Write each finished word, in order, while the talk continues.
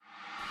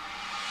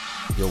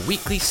your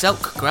weekly Selk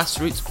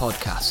Grassroots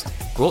podcast,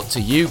 brought to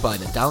you by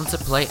the Down to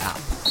Play app.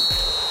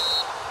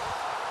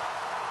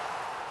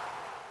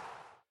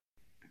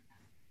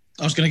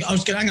 I was gonna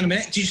hang on a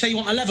minute. Did you say you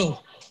want a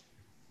level?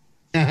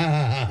 He's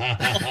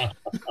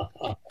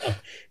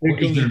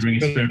going to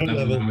bring a spirit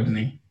level now, isn't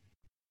he?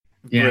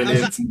 Yeah.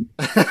 Brilliant.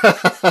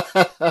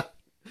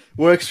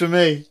 Works for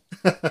me.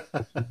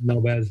 No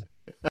bad.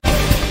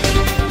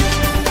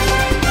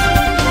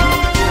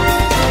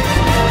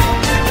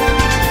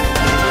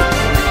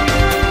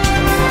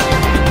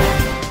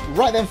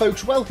 Right then,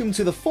 folks, welcome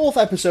to the fourth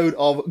episode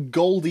of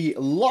Goldie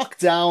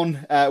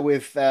Lockdown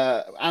with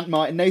Ant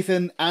Martin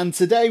Nathan. And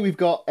today we've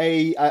got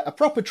a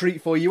proper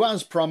treat for you,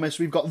 as promised.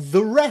 We've got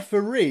the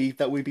referee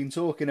that we've been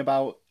talking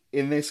about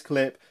in this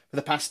clip for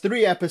the past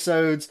 3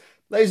 episodes.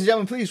 Ladies and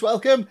gentlemen, please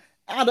welcome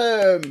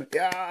Adam.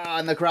 Yeah,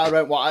 and the crowd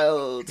went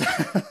wild.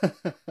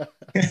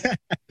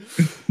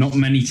 Not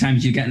many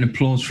times you get an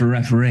applause for a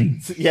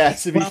referee. Yeah,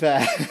 to be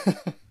fair.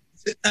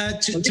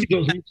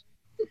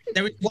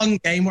 There was one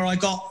game where I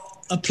got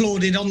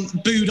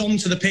booed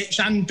onto the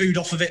pitch and booed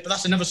off of it, but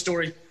that's another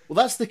story. Well,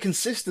 that's the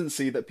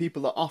consistency that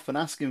people are often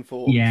asking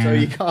for. Yeah. So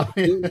you can't...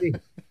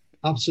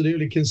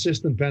 Absolutely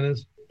consistent,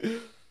 Penners.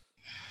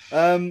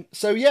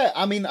 So yeah,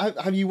 I mean,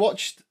 have you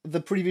watched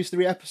the previous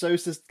 3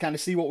 episodes to kind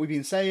of see what we've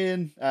been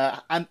saying?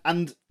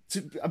 And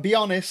to be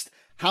honest,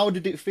 how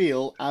did it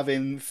feel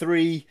having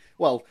 3,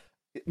 well,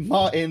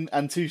 Martin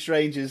and 2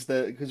 strangers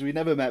that, because we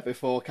never met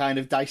before, kind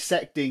of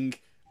dissecting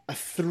a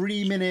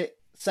 3-minute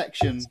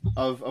section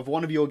of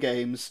one of your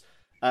games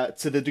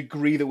to the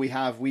degree that we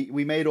have?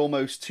 We made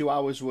almost 2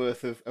 hours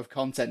worth of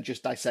content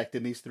just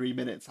dissecting these 3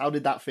 minutes. How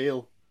did that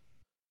feel?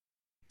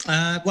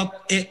 Well,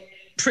 it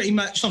pretty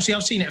much, obviously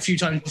I've seen it a few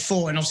times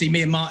before, and obviously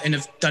me and Martin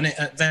have done it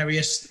at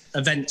various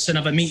events and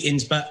other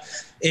meetings, but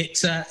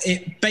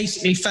it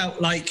basically felt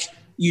like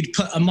you'd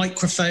put a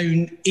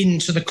microphone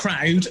into the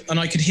crowd and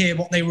I could hear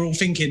what they were all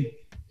thinking.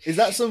 Is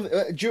that some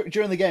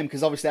during the game?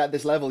 Because obviously at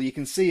this level, you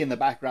can see in the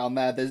background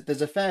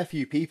there's a fair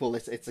few people.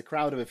 It's a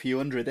crowd of a few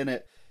hundred, isn't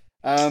it?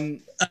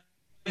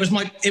 It was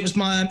my.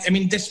 I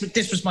mean, this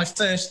was my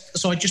first.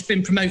 So I'd just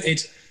been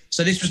promoted.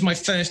 So this was my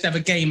first ever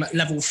game at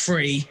level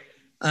 3.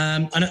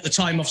 And at the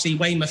time, obviously,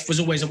 Weymouth was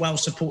always a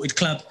well-supported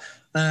club.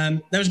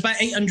 There was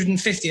about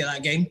 850 at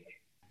that game.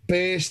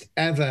 First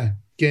ever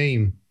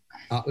game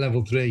at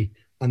level 3,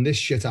 and this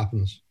shit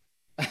happens.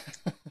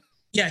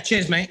 Yeah,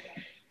 cheers, mate.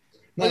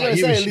 No, you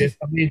say, shit.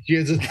 I mean,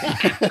 Jesus.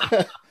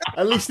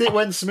 At least it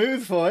went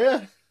smooth for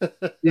you.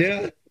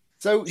 Yeah.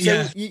 So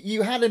Yeah.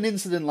 You had an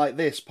incident like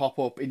this pop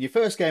up in your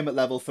first game at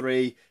level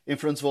 3 in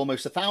front of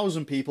almost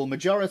 1,000 people.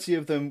 Majority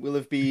of them will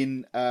have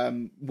been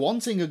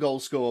wanting a goal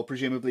score,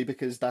 presumably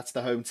because that's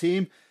the home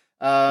team.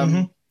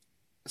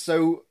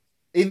 So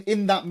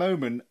in that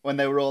moment when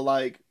they were all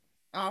like,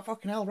 "Oh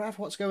fucking hell, ref,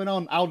 what's going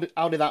on?" How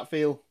did that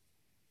feel?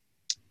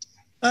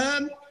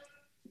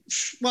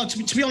 Well,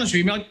 to be honest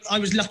with you, I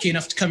was lucky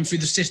enough to come through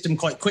the system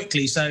quite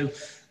quickly. So,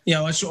 you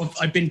know,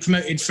 I've been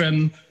promoted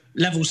from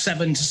level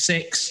 7 to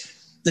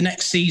 6. The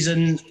next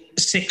season,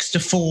 6 to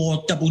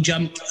 4 double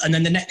jump, and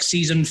then the next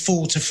season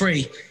 4 to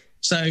 3.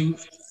 So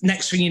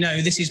next thing you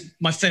know, this is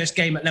my first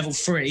game at level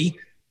 3.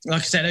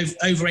 Like I said,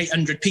 over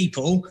 800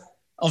 people.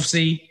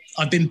 Obviously,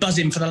 I've been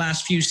buzzing for the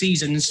last few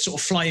seasons, sort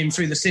of flying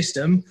through the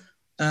system,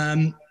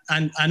 and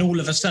all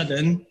of a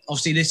sudden,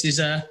 obviously, this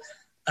is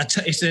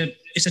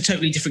it's a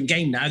totally different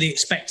game now. The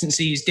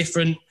expectancy is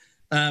different.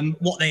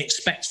 What they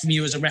expect from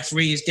you as a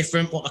referee is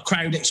different. What the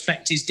crowd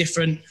expect is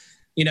different.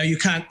 You know,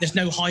 there's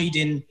no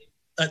hiding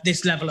at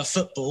this level of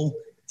football.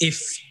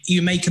 If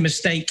you make a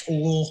mistake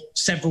or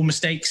several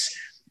mistakes,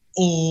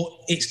 or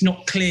it's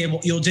not clear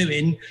what you're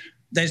doing,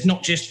 there's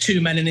not just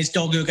 2 men and his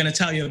dog who are going to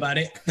tell you about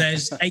it.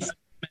 There's 8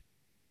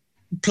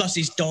 plus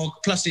his dog,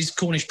 plus his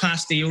Cornish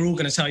pasty, who are all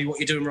going to tell you what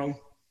you're doing wrong.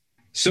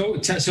 So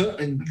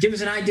give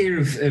us an idea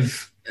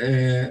of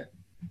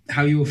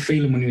how you were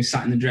feeling when you were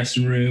sat in the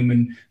dressing room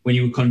and when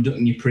you were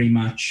conducting your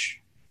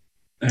pre-match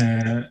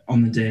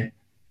on the day.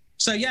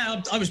 So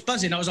yeah, I was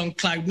buzzing. I was on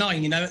cloud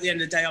 9. You know, at the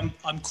end of the day,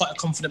 I'm quite a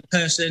confident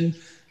person.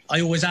 I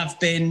always have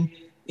been.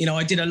 You know,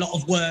 I did a lot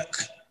of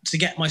work to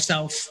get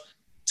myself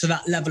to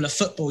that level of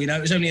football. You know,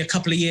 it was only a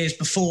couple of years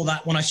before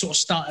that when I sort of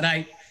started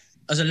out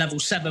as a level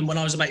 7 when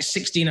I was about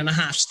 16 and a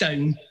half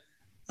stone.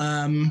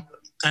 And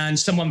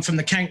someone from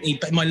the county,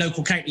 but my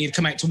local county, had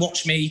come out to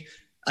watch me,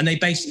 and they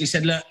basically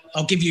said, "Look,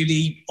 I'll give you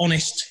the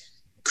honest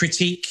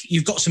critique.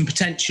 You've got some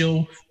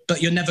potential,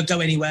 but you'll never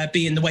go anywhere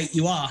being the weight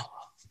you are."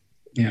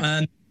 Yeah.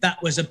 And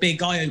that was a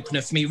big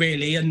eye-opener for me,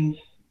 really. And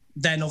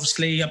then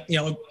obviously, you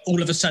know, all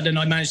of a sudden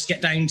I managed to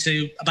get down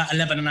to about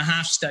 11 and a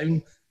half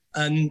stone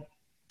and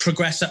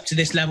progress up to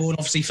this level and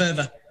obviously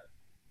further.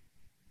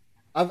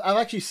 I've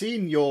actually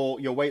seen your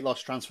weight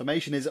loss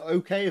transformation. Is it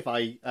okay if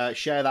I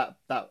share that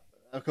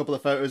a couple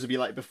of photos of you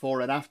like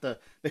before and after?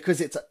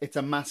 Because it's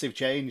a massive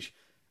change.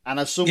 And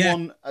as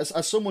someone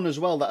as someone as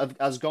well that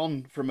has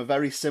gone from a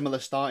very similar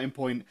starting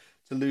point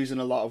to losing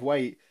a lot of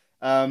weight,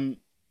 I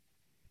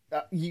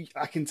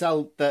can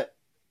tell that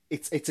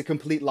it's a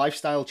complete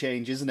lifestyle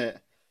change, isn't it?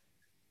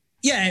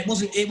 Yeah,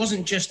 it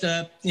wasn't just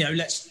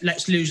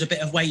let's lose a bit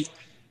of weight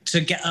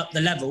to get up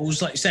the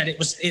levels. Like you said, it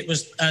was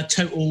a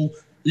total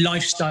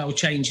lifestyle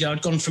change.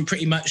 I'd gone from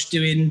pretty much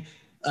doing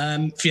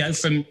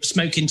from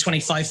smoking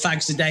 25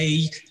 fags a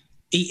day,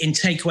 eating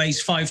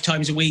takeaways 5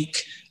 times a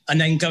week,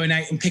 and then going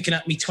out and picking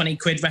up me 20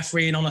 quid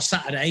refereeing on a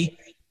Saturday,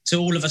 to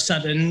all of a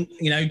sudden,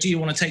 do you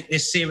want to take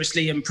this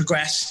seriously and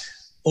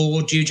progress,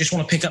 or do you just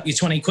want to pick up your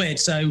 20 quid?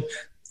 So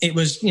it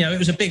was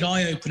a big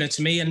eye opener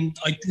to me, and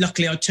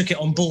luckily I took it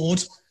on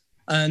board,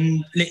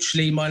 and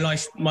literally my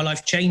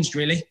life changed,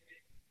 really.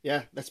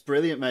 Yeah, that's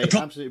brilliant, mate.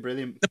 Absolutely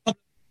brilliant. The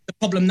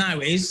problem now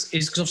is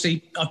because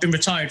obviously I've been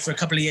retired for a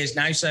couple of years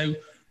now, so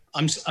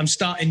I'm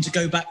starting to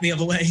go back the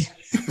other way.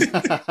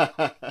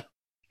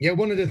 Yeah,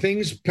 one of the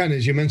things, Pen,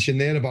 as you mentioned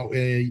there about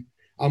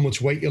how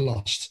much weight you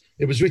lost,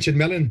 it was Richard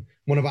Mellon,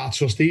 one of our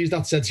trustees,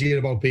 that said to you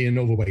about being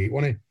overweight,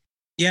 wasn't it?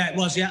 Yeah, it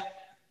was, yeah.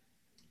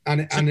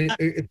 And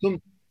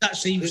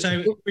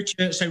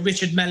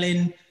Richard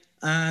Mellon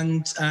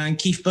and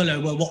Keith Buller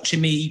were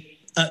watching me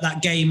at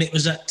that game. It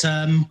was at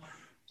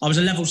I was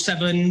a level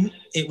 7.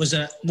 It was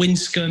at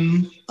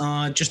Winscombe,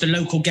 just a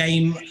local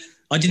game.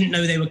 I didn't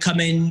know they were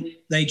coming.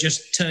 They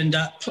just turned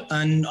up,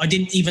 and I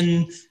didn't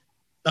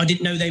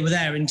know they were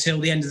there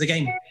until the end of the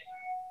game.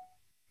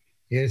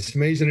 Yeah, it's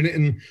amazing, isn't it?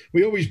 And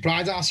we always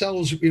pride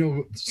ourselves,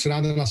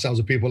 surrounding ourselves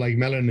with people like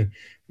Mellon,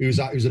 who's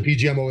a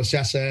PGMO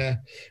assessor,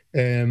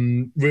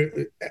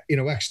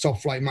 ex-top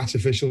flight match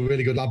official,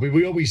 really good lad. But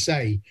we always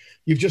say,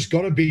 you've just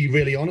got to be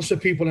really honest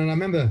with people. And I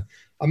remember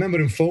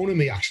him phoning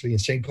me, actually,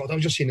 and saying, God, I've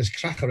just seen this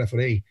cracker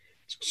referee.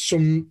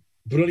 Some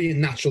brilliant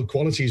natural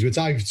qualities, which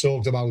I've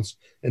talked about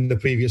in the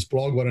previous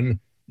blog, what a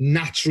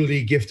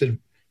naturally gifted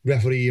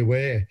referee you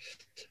were.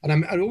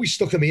 And I always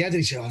stuck in my head, and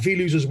he said, if he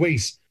loses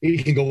weight, he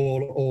can go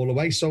all the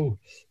way. So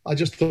I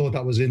just thought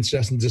that was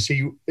interesting to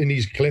see in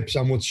these clips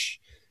how much,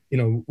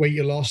 weight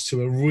you lost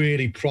to a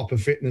really proper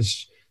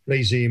fitness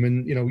regime.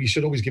 And, you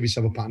should always give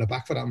yourself a pat on the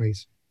back for that,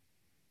 mate.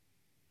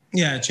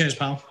 Yeah, cheers,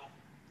 pal.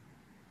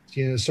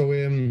 Yeah, so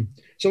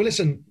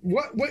listen,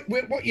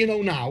 what you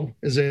know now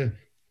as a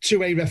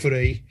 2A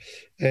referee,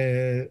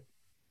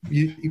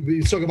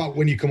 you talk about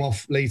when you come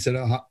off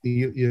later,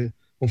 your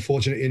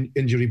unfortunate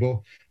injury, but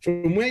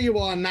from where you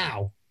are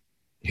now,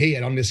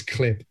 here on this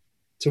clip,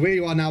 to where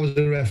you are now as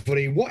a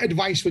referee, what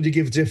advice would you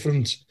give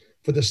different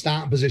for the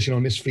starting position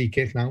on this free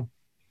kick now?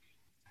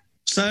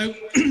 So,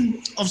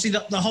 obviously,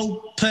 the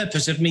whole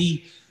purpose of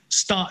me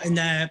starting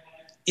there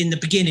in the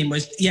beginning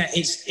was,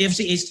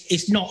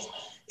 it's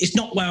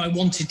not where I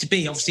wanted to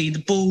be. Obviously, the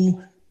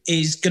ball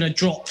is going to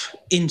drop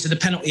into the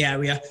penalty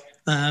area.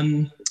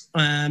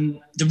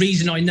 The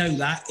reason I know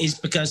that is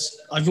because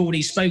I've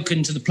already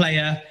spoken to the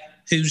player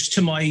who's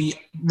to my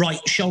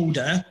right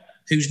shoulder,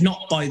 who's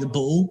not by the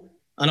ball,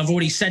 and I've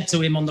already said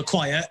to him on the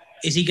quiet,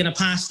 is he going to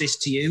pass this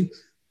to you,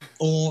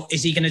 or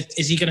is he going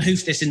to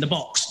hoof this in the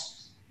box?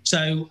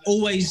 So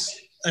always,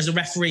 as a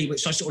referee,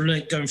 which I sort of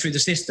learned going through the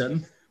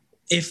system,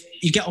 if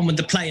you get on with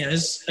the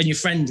players and you're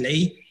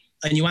friendly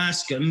and you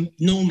ask them,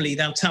 normally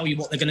they'll tell you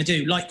what they're going to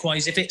do.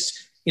 Likewise, if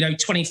it's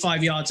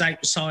 25 yards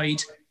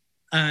outside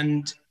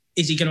and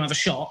is he going to have a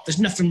shot, there's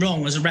nothing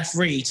wrong as a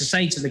referee to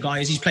say to the guy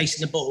as he's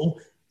placing the ball,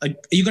 are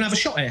you going to have a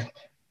shot here?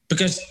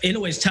 Because he'll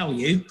always tell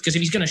you, because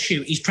if he's going to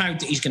shoot, he's proud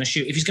that he's going to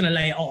shoot. If he's going to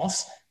lay it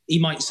off, he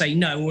might say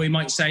no, or he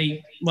might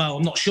say, well,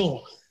 I'm not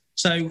sure.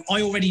 So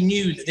I already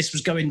knew that this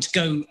was going to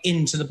go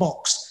into the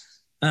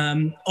box.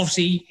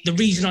 Obviously, the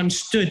reason I'm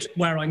stood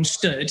where I'm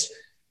stood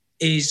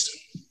is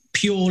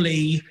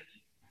purely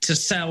to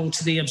sell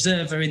to the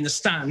observer in the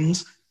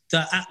stand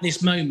that at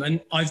this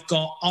moment, I've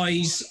got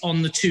eyes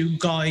on the 2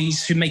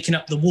 guys who are making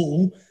up the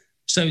wall,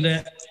 so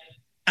that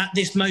at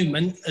this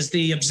moment, as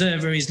the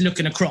observer is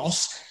looking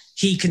across,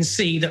 he can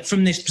see that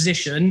from this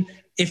position,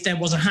 if there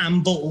was a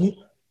handball,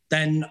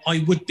 then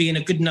I would be in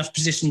a good enough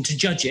position to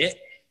judge it,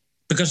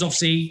 because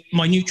obviously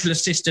my neutral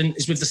assistant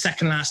is with the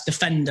second last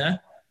defender.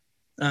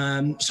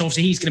 So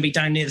obviously he's going to be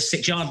down near the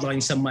 6-yard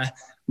line somewhere.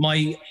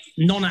 My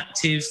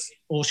non-active,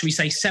 or should we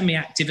say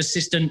semi-active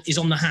assistant, is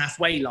on the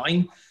halfway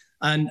line.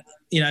 And,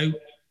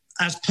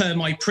 as per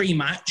my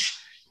pre-match,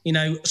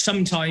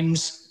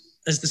 sometimes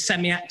as the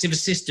semi-active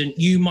assistant,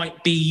 you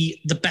might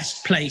be the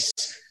best place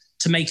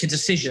to make a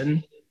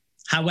decision.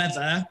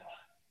 However,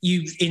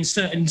 in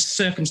certain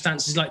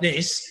circumstances like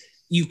this,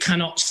 you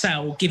cannot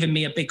sell giving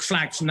me a big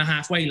flag from the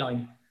halfway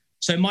line.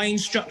 So my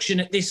instruction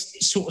at this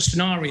sort of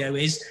scenario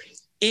is,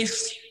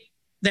 if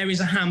there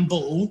is a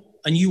handball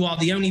and you are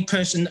the only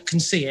person that can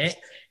see it,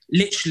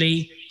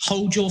 literally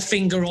hold your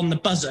finger on the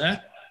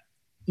buzzer.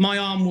 My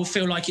arm will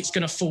feel like it's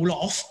going to fall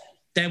off.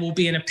 There will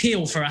be an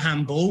appeal for a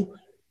handball,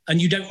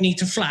 and you don't need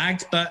to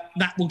flag, but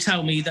that will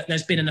tell me that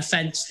there's been an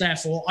offence.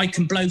 Therefore, I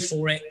can blow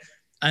for it,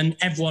 and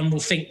everyone will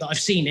think that I've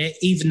seen it,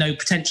 even though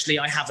potentially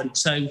I haven't.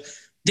 So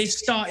this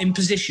starting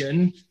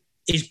position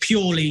is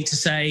purely to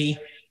say,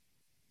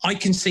 I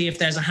can see if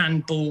there's a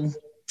handball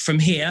from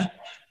here.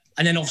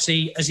 And then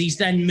obviously, as he's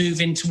then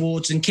moving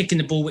towards and kicking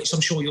the ball, which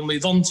I'm sure you'll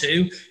move on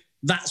to,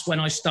 that's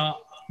when I start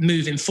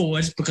moving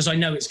forward, because I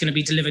know it's going to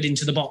be delivered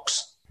into the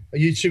box. Are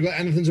you two got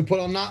anything to put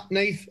on that,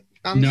 Nath?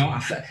 No,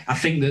 I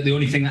think that the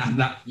only thing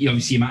that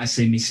obviously you might have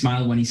seen me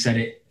smile when he said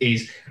it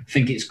is, I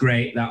think it's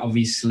great that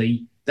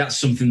obviously that's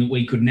something that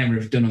we could never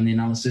have done on the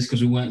analysis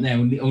because we weren't there.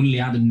 Only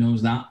Adam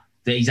knows that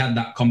he's had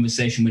that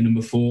conversation with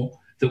number 4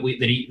 that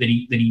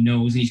he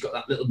knows, and he's got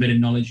that little bit of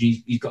knowledge.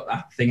 And he's got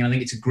that thing, and I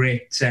think it's a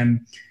great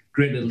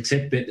little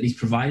tidbit that he's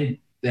provided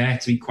there.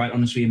 To be quite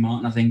honest with you,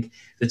 Martin, I think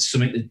that's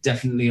something that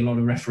definitely a lot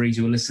of referees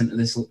who are listening to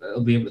this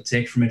will be able to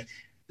take from it,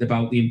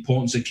 about the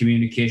importance of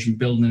communication,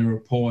 building a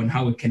rapport, and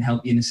how it can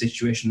help you in a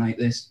situation like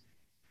this.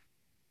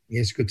 Yeah,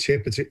 it's a good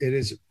tip. It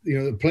is,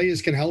 the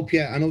players can help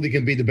you. I know they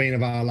can be the bane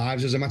of our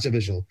lives as a match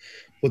official,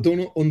 but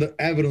don't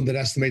ever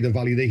underestimate the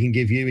value they can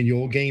give you in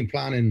your game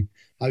plan and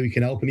how you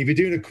can help. And if you're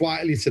doing it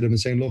quietly to them and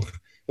saying, look,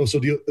 also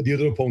the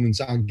other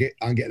opponents aren't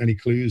getting any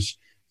clues,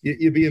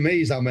 you'd be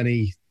amazed how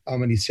many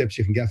tips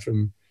you can get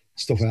from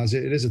stuff like that.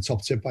 It is a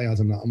top tip by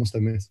Adam, that I must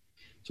admit.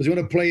 So do you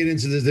want to play it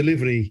into the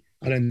delivery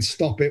and then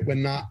stop it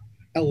when that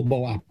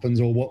elbow happens,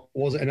 or what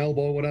was it, an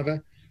elbow or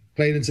whatever?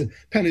 Playing into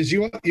Penners,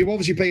 you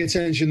obviously pay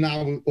attention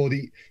now, or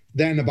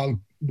then about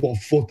what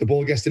foot the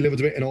ball gets delivered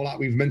to it and all that.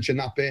 We've mentioned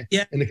that bit.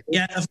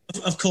 Yeah,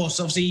 of course.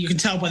 Obviously, you can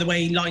tell by the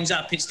way he lines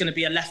up, it's going to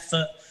be a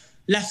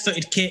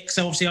left-footed kick.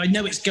 So obviously, I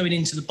know it's going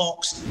into the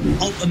box.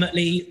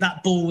 Ultimately,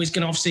 that ball is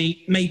going to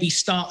obviously maybe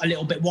start a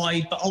little bit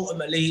wide, but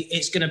ultimately,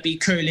 it's going to be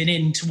curling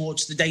in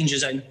towards the danger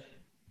zone.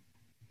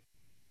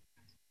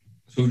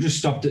 So we've just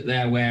stopped it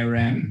there, where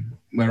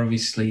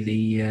obviously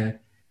the.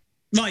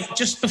 Right,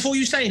 just before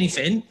you say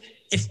anything,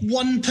 if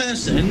one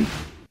person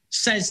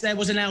says there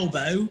was an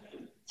elbow,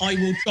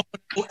 I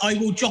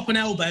will drop an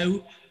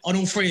elbow on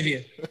all 3 of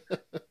you.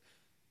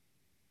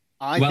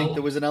 I think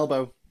there was an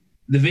elbow.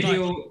 The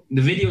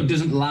video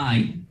doesn't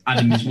lie,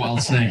 Adam, is what I'll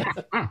say.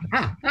 Come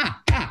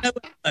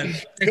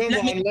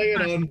on, lay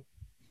it on.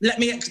 Let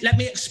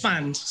me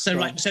expand. So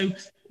right, so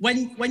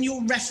when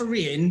you're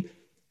refereeing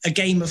a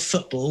game of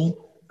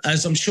football,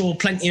 as I'm sure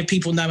plenty of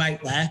people know out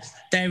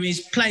there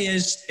is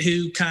players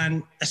who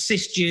can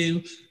assist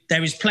you.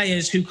 There is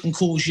players who can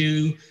cause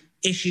you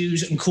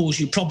issues and cause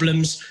you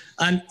problems.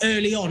 And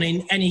early on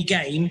in any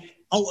game,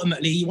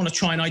 ultimately, you want to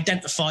try and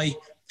identify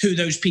who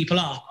those people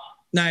are.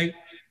 Now,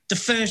 the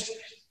first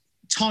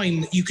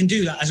time that you can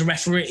do that as a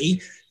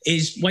referee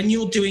is when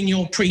you're doing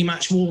your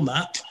pre-match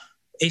warm-up.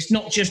 It's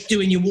not just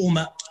doing your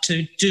warm-up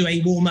to do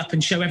a warm-up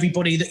and show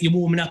everybody that you're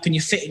warming up and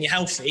you're fit and you're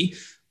healthy.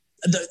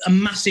 A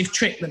massive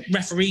trick that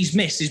referees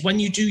miss is when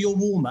you do your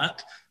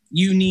warm-up,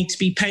 you need to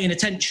be paying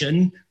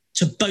attention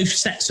to both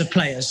sets of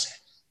players.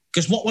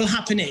 Because what will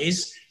happen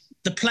is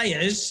the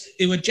players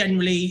who are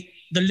generally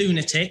the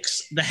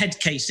lunatics, the head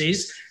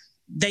cases,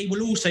 they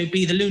will also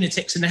be the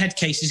lunatics and the head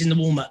cases in the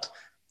warm-up.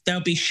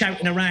 They'll be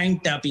shouting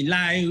around, they'll be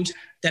loud,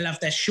 they'll have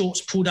their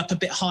shorts pulled up a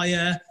bit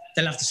higher,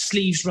 they'll have the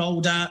sleeves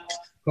rolled up.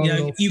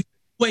 You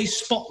always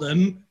spot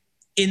them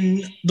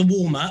in the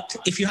warm-up.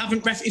 If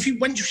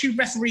you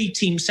referee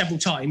teams several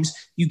times,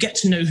 you get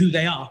to know who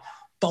they are.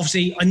 But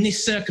obviously, in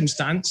this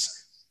circumstance,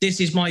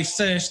 this is my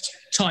first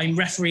time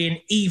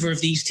refereeing either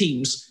of these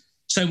teams.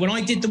 So when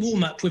I did the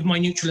warm-up with my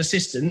neutral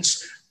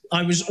assistants,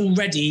 I was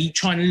already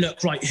trying to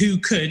look, right, who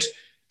could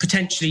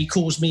potentially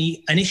cause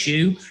me an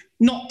issue,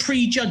 not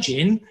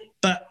prejudging,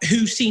 but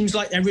who seems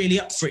like they're really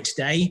up for it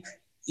today,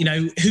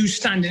 who's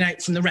standing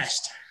out from the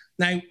rest.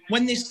 Now,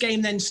 when this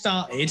game then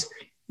started,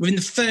 within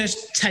the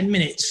first 10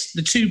 minutes,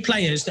 the 2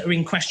 players that are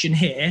in question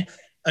here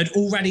had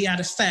already had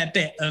a fair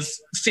bit of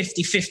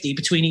 50-50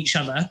 between each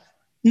other.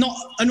 Not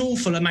an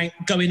awful amount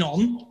going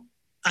on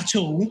at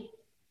all,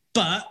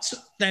 but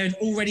there had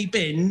already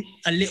been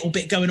a little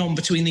bit going on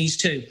between these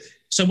 2.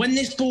 So when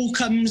this ball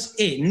comes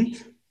in,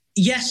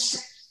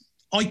 yes,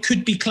 I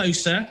could be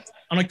closer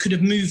and I could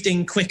have moved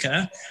in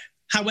quicker.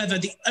 However,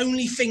 the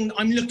only thing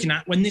I'm looking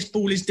at when this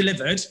ball is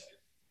delivered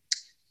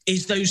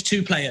is those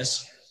 2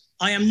 players.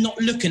 I am not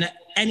looking at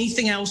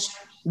anything else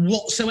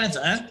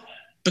whatsoever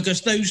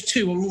because those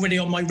 2 are already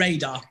on my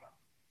radar.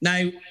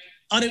 Now,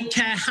 I don't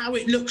care how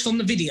it looks on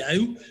the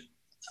video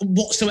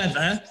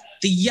whatsoever.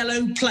 The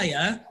yellow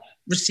player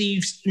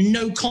receives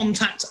no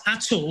contact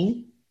at all,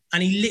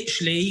 and he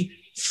literally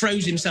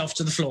throws himself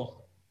to the floor.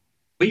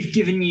 We've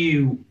given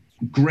you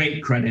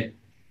great credit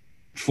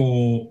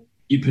for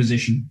your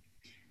position,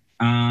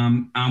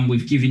 and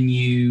we've given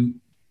you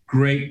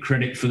great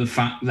credit for the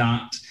fact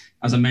that,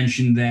 as I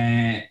mentioned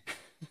there,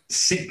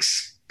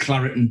 6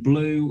 claret and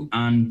blue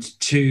and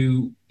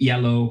 2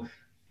 yellow,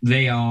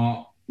 they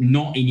are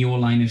not in your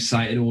line of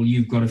sight at all.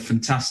 You've got a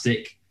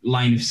fantastic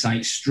line of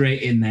sight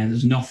straight in there.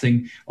 There's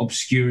nothing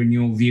obscuring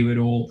your view at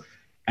all.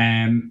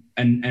 And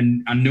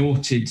I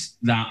noted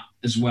that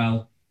as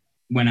well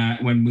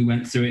when we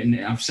went through it, and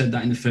I've said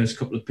that in the first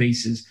couple of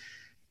pieces.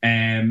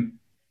 And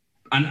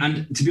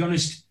to be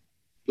honest,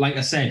 like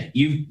I said,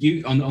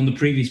 you on the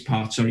previous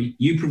part,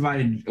 you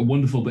provided a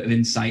wonderful bit of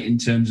insight in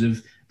terms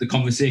of the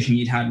conversation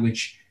you'd had,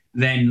 which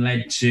then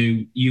led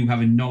to you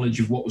having knowledge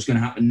of what was going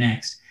to happen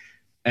next.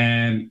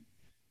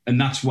 And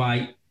that's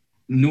why,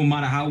 no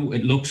matter how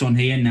it looks on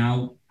here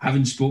now,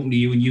 having spoken to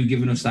you and you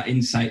giving us that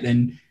insight,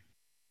 then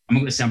I'm not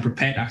going to say I'm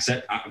prepared to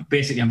accept.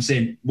 Basically, I'm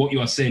saying what you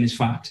are saying is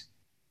fact.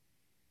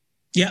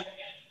 Yeah.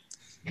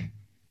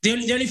 The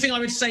only thing I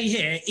would say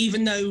here,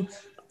 even though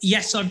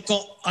yes, I've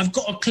got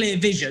a clear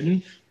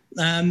vision.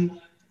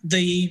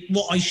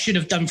 What I should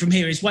have done from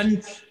here is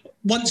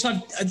once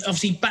I've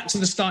obviously back to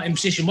the starting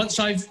position. Once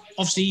I've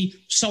obviously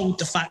sold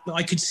the fact that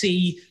I could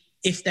see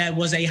if there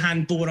was a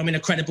handball, I'm in a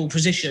credible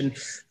position.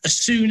 As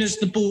soon as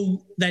the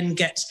ball then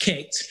gets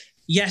kicked,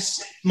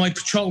 yes, my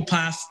patrol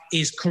path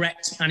is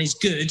correct and is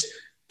good,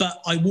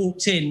 but I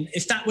walked in.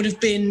 If that would have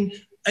been,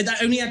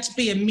 that only had to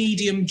be a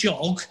medium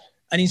jog,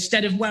 and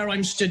instead of where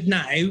I'm stood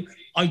now,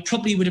 I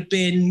probably would have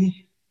been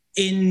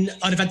I'd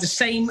have had the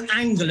same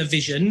angle of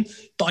vision,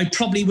 but I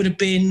probably would have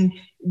been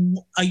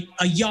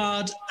a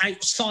yard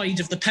outside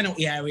of the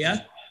penalty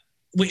area,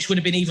 which would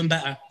have been even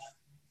better.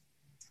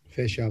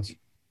 Fair shout.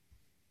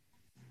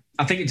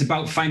 I think it's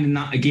about finding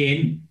that,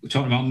 again, we're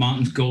talking about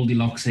Martin's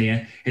Goldilocks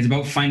here. It's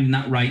about finding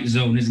that right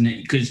zone, isn't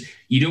it? Because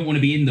you don't want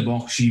to be in the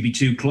box, you'd be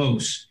too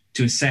close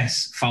to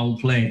assess foul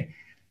play.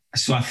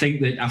 So I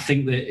think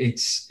that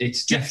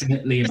it's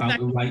definitely about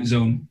the right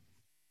zone.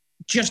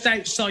 Just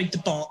outside the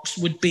box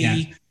would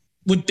be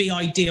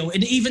ideal.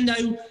 And even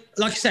though,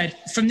 like I said,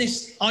 from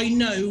this, I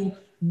know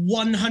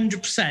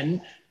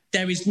 100%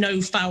 there is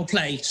no foul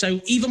play.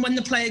 So even when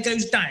the player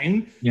goes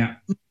down,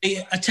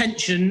 my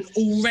attention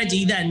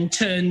already then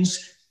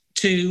turns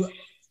to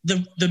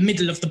the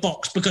middle of the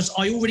box, because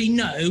I already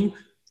know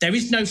there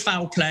is no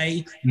foul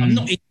play. I'm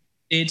not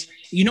interested.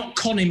 You're not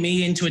conning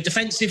me into a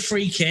defensive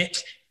free kick.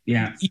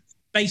 Yeah. You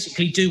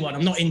basically do one.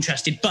 I'm not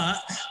interested. But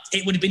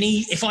it would have been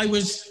if I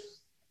was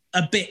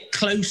a bit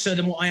closer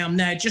than what I am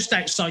there, just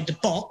outside the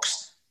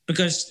box,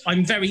 because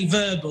I'm very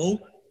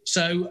verbal.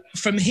 So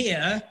from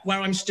here, where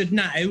I'm stood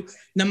now,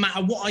 no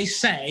matter what I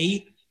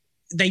say,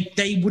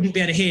 they wouldn't be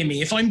able to hear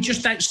me. If I'm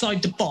just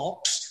outside the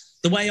box,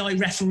 the way I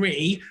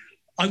referee,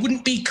 I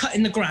wouldn't be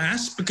cutting the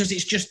grass, because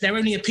it's just, they're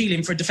only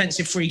appealing for a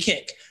defensive free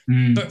kick.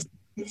 But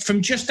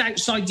from just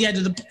outside the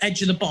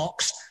edge of the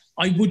box,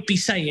 I would be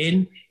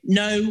saying,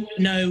 no,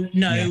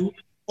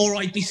 or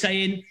I'd be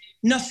saying,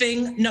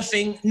 nothing.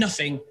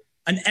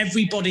 And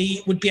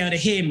everybody would be able to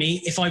hear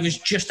me if I was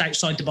just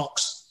outside the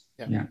box.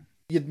 Yeah.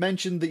 You'd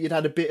mentioned that you'd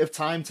had a bit of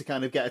time to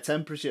kind of get a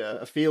temperature,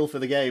 a feel for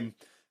the game,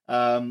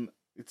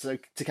 to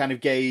kind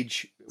of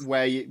gauge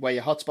where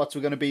your hotspots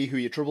were going to be, who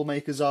your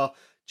troublemakers are.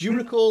 Do you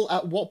recall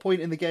at what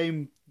point in the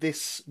game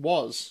this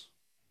was?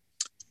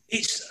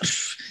 It's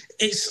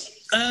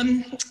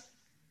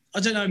I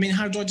don't know. I mean,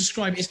 how do I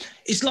describe it?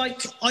 It's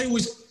like I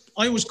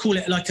always call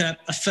it like a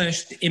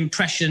first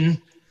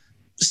impression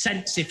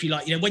sense, if you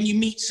like. You know, when you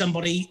meet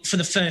somebody for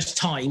the first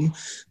time,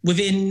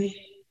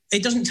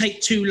 it doesn't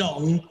take too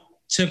long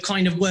to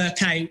kind of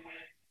work out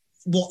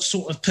what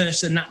sort of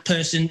person that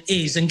person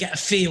is and get a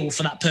feel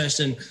for that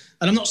person.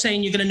 And I'm not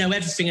saying you're going to know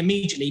everything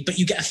immediately, but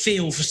you get a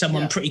feel for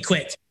someone pretty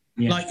quick.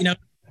 Like, you know,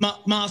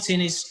 Martin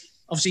is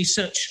obviously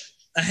such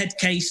a head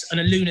case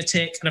and a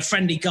lunatic and a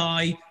friendly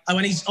guy. Oh,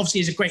 and he's obviously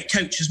is a great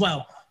coach as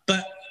well.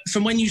 But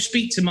from when you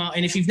speak to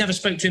Martin, if you've never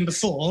spoke to him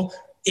before,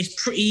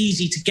 it's pretty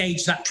easy to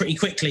gauge that pretty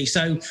quickly.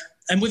 So,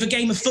 and with a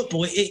game of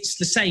football, it's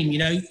the same. You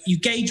know, you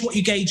gauge what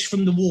you gauge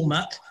from the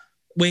warm-up,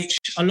 which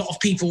a lot of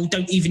people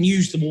don't even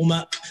use the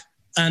warm-up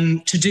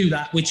to do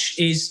that, which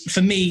is,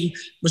 for me,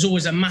 was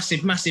always a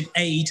massive, massive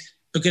aid,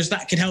 because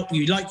that could help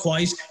you.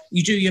 Likewise,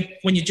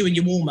 when you're doing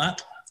your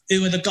warm-up,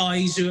 who are the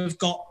guys who have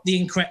got the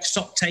incorrect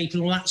sock tape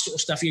and all that sort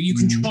of stuff. You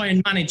can try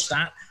and manage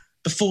that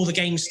before the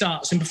game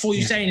starts. And before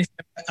you say anything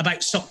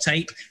about sock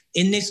tape,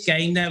 in this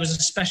game, there was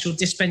a special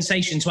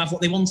dispensation to have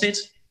what they wanted.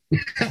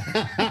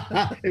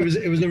 It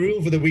was the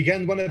rule for the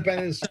weekend, wasn't it,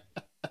 Benners?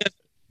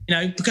 You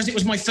know, because it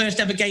was my first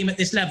ever game at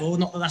this level,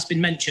 not that that's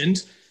been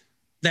mentioned,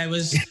 there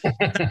was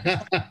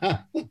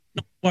not to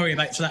worry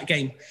about for that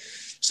game.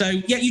 So,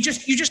 yeah, you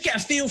just get a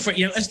feel for it.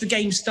 You know, as the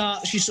game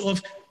starts,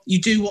 you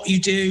do what you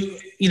do.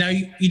 You know,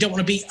 you don't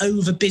want to be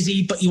over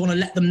busy, but you want to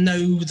let them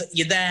know that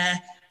you're there,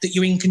 that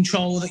you're in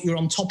control, that you're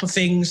on top of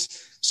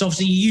things. So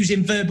obviously you're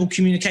using verbal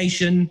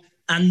communication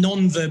and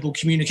non-verbal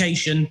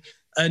communication,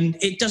 and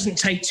it doesn't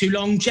take too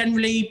long.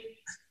 Generally,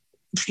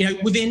 you know,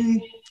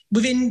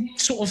 within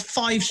sort of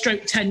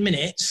 5-10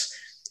 minutes,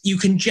 you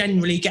can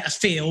generally get a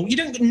feel. You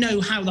don't know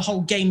how the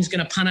whole game's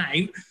going to pan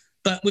out,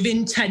 but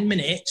within 10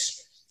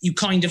 minutes, you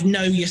kind of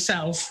know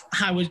yourself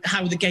how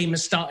the game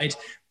has started.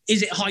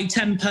 Is it high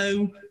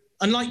tempo?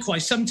 And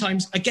likewise,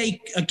 sometimes a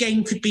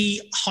game could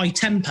be high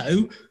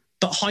tempo,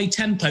 but high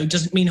tempo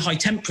doesn't mean high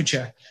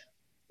temperature.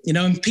 You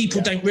know, and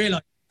people don't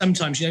realise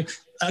sometimes, you know,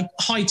 a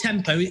high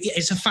tempo,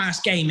 it's a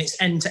fast game, it's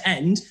end to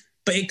end,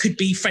 but it could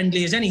be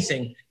friendly as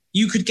anything.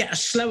 You could get a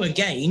slower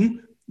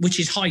game, which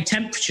is high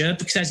temperature,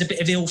 because there's a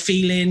bit of ill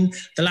feeling.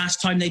 The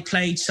last time they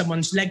played,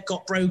 someone's leg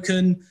got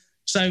broken.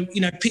 So, you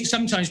know,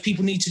 sometimes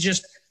people need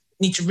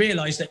to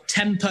realise that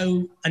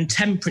tempo and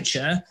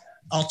temperature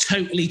are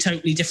totally,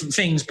 totally different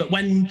things. But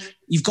when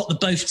you've got the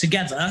both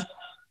together,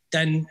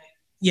 then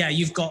yeah,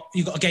 you've got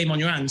a game on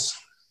your hands.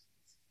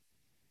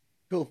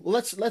 Cool.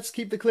 Well, let's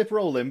keep the clip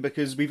rolling,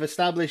 because we've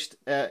established,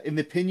 in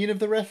the opinion of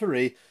the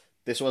referee,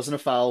 this wasn't a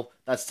foul.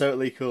 That's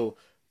totally cool.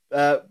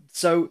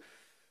 So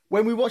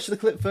when we watched the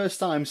clip first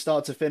time,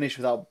 start to finish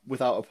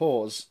without a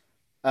pause,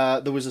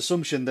 there was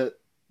assumption that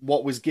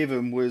what was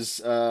given was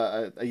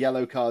a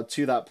yellow card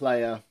to that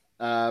player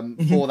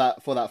for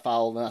that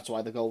foul, and that's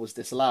why the goal was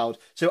disallowed.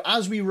 So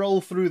as we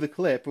roll through the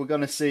clip, we're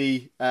going to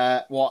see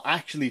what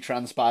actually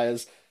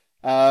transpires.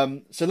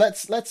 So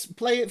let's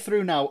play it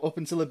through now up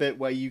until a bit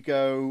where you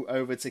go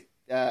over to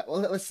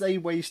let's say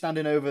where you're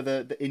standing over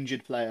the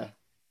injured player.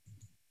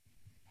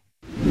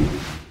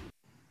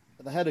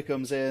 The header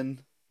comes in,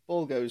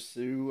 ball goes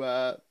to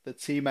the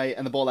teammate,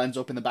 and the ball ends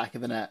up in the back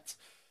of the net.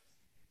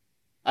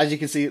 As you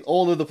can see,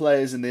 all of the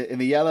players in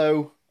the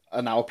yellow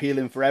are now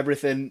appealing for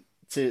everything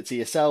to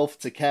yourself,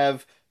 to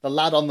Kev. The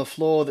lad on the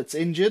floor that's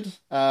injured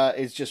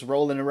is just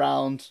rolling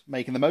around,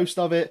 making the most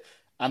of it,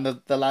 and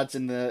the lads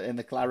in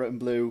the claret and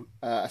blue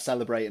are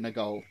celebrating a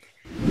goal.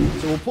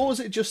 So we'll pause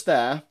it just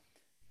there.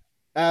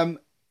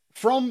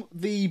 From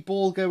the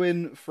ball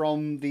going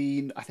from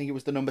I think it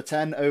was the number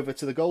 10 over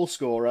to the goal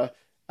scorer,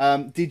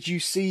 did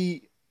you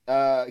see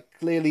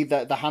clearly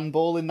the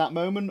handball in that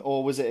moment,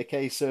 or was it a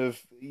case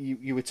of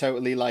you were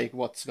totally like,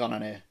 what's gone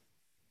on here?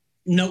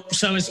 No.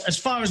 So as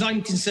far as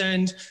I'm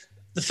concerned,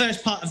 the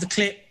first part of the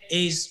clip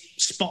is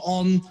spot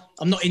on.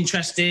 I'm not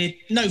interested.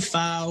 No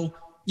foul.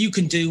 You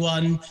can do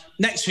one.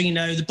 Next thing you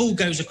know, the ball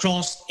goes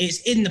across.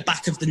 It's in the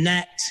back of the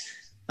net.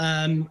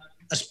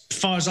 As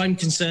far as I'm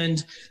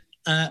concerned,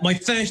 my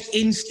first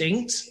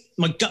instinct,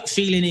 my gut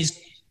feeling is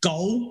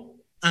goal.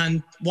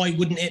 And why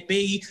wouldn't it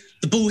be?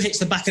 The ball hits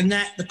the back of the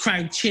net, the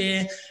crowd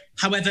cheer.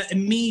 However,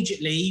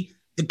 immediately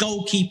the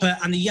goalkeeper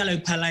and the yellow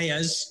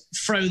players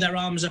throw their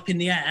arms up in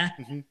the air,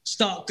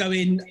 start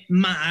going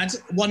mad.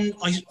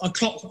 I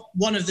clock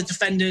one of the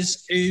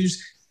defenders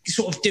who's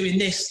sort of doing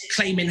this,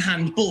 claiming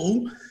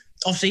handball.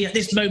 Obviously, at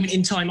this moment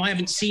in time, I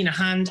haven't seen a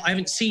hand. I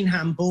haven't seen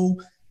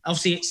handball.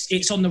 Obviously,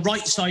 it's on the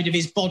right side of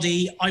his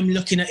body. I'm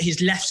looking at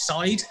his left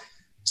side.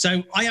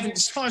 So I haven't,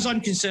 as far as I'm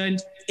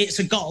concerned, it's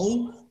a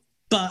goal,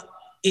 but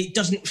it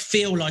doesn't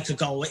feel like a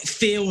goal. It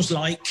feels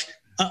like,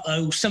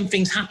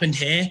 something's happened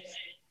here.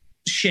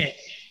 Shit.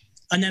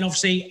 And then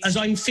obviously, as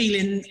I'm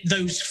feeling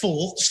those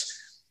thoughts,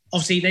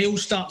 obviously they all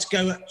start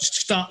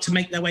to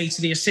make their way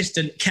to the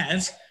assistant,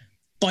 Kev,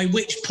 by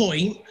which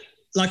point,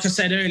 like I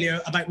said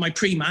earlier about my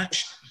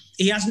pre-match,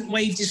 he hasn't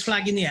waved his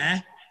flag in the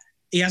air.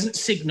 He hasn't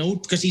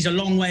signalled because he's a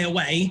long way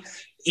away.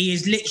 He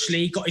has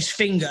literally got his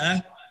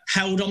finger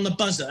held on the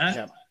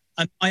buzzer,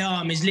 and my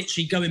arm is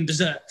literally going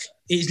berserk.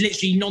 It is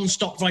literally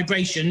non-stop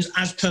vibrations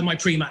as per my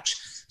pre-match.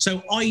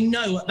 So I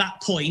know at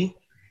that point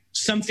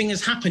something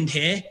has happened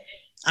here.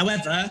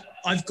 However,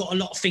 I've got a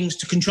lot of things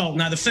to control.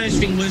 Now, the first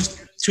thing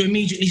was to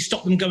immediately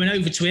stop them going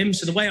over to him.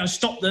 So the way I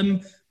stopped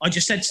them, I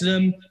just said to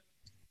them,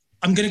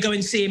 I'm going to go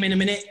and see him in a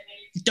minute.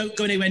 Don't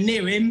go anywhere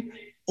near him,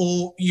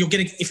 or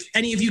if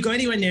any of you go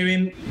anywhere near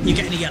him, you're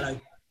getting a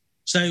yellow.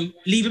 So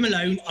leave him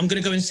alone. I'm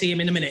going to go and see him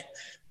in a minute.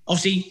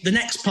 Obviously, the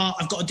next part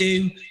I've got to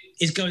do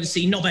is go and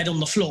see Knobhead on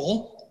the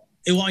floor,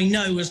 who I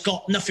know has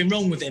got nothing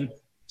wrong with him.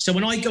 So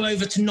when I go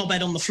over to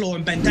Knobhead on the floor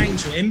and bend down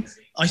to him,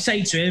 I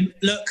say to him,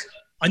 look,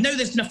 I know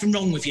there's nothing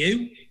wrong with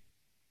you.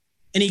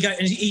 And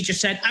he just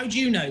said, how do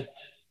you know?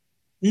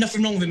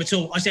 Nothing wrong with him at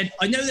all. I said,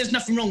 I know there's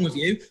nothing wrong with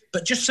you,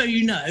 but just so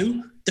you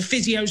know, the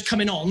physio's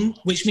coming on,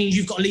 which means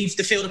you've got to leave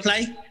the field of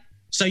play.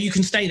 So you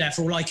can stay there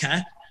for all I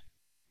care.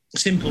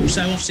 Simple.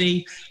 So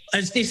obviously,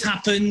 as this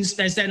happens,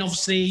 there's then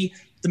obviously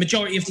the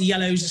majority of the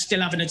yellows are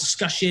still having a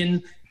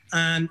discussion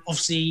and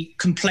obviously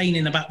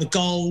complaining about the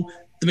goal.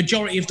 The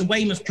majority of the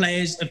Weymouth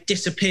players have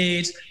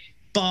disappeared,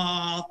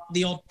 bar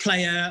the odd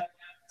player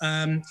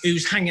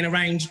who's hanging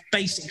around.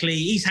 Basically,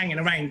 he's hanging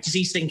around because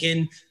he's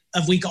thinking,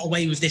 have we got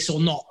away with this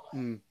or not?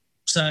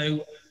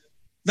 So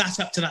that's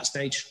up to that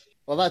stage.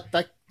 Well,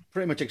 that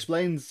pretty much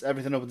explains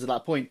everything up until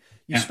that point.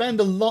 You spend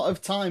a lot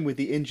of time with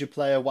the injured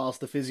player whilst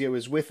the physio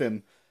is with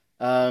him.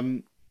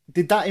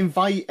 Did that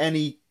invite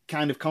any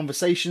kind of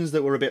conversations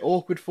that were a bit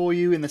awkward for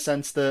you, in the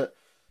sense that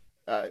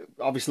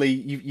obviously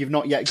you've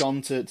not yet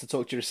gone to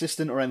talk to your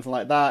assistant or anything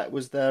like that?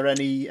 Was there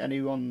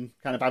anyone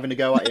kind of having a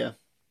go at you?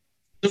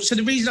 So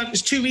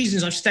there's two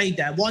reasons I've stayed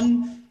there.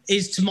 One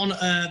is to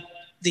monitor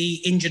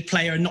the injured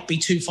player and not be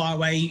too far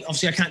away.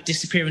 Obviously, I can't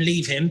disappear and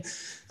leave him.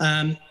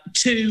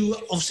 Two,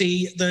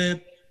 obviously,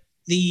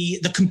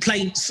 the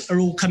complaints are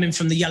all coming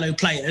from the yellow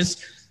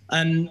players.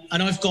 And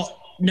I've got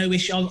no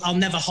issue. I'll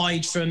never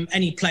hide from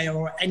any player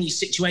or any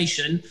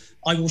situation.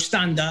 I will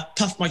stand up,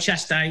 puff my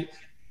chest out,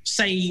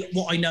 say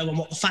what I know and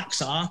what the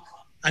facts are,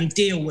 and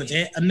deal with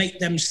it and make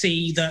them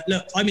see that,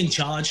 look, I'm in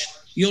charge.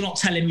 You're not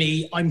telling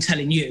me, I'm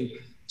telling you.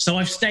 So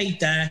I've stayed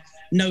there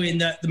knowing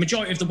that the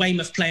majority of the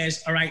Weymouth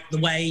players are out the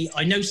way.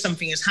 I know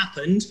something has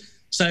happened.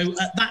 So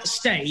at that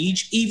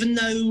stage, even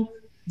though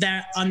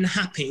they're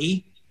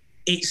unhappy,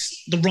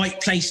 it's the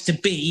right place to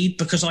be,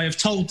 because I have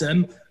told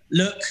them,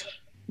 look,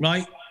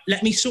 right,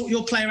 let me sort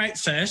your player out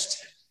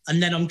first,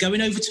 and then I'm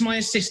going over to my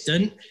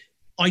assistant.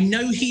 I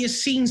know he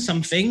has seen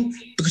something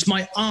because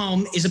my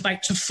arm is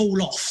about to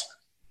fall off.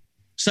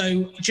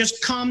 So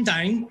just calm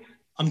down.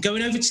 I'm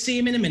going over to see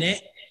him in a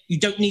minute. You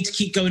don't need to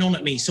keep going on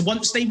at me. So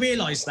once they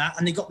realised that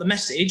and they got the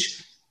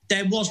message,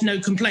 there was no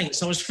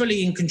complaints. I was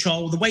fully in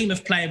control. The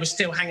Weymouth player was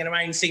still hanging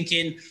around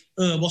thinking,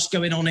 what's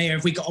going on here?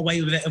 Have we got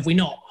away with it? Have we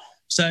not?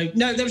 So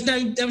no, there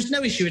was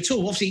no issue at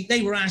all. Obviously,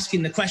 they were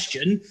asking the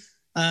question,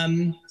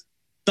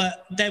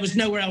 but there was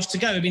nowhere else to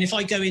go. I mean, if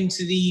I go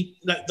into the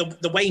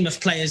Weymouth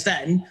players,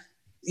 then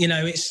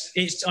I'm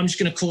just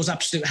going to cause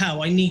absolute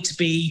hell. I need to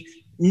be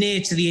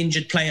near to the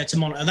injured player to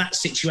monitor that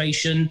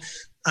situation,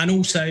 and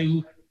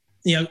also,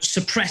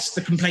 suppress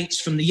the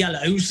complaints from the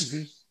yellows,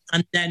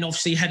 and then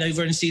obviously head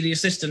over and see the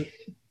assistant.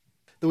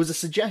 There was a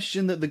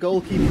suggestion that the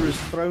goalkeeper has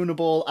thrown a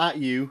ball at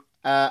you.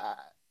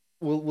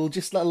 We'll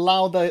just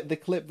allow the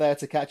clip there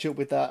to catch up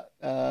with that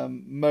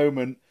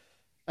moment.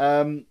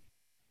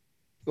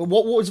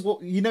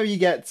 What you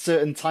get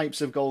certain types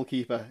of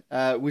goalkeeper.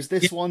 Was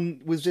this one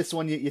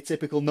your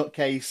typical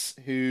nutcase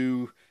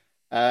who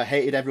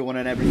hated everyone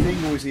and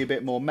everything, or was he a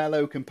bit more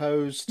mellow,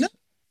 composed? No.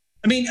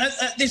 I mean,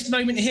 at this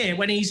moment here,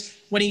 when he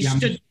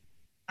stood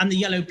and the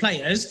yellow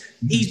players,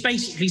 he's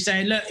basically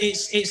saying, look,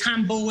 it's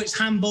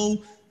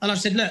handball, and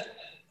I've said, look,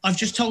 I've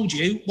just told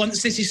you,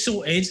 once this is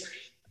sorted,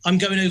 I'm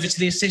going over to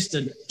the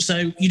assistant.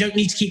 So you don't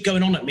need to keep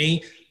going on at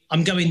me.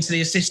 I'm going to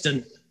the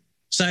assistant.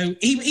 So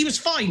he was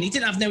fine. He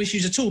didn't have no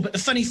issues at all. But the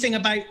funny thing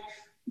about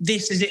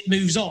this as it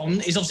moves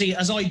on is obviously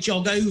as I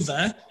jog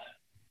over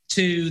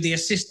to the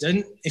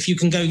assistant, if you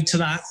can go to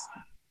that.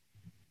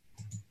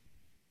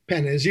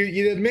 Penners,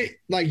 you admit,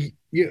 like,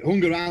 you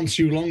hung around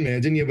too long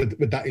there, didn't you,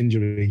 with that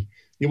injury?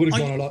 You would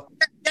have gone a lot.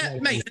 Yeah,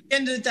 mate, at the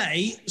end of the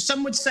day,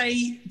 some would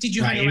say, did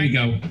you hang around?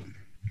 Here we go.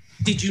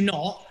 Did you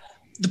not?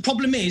 The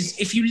problem is,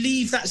 if you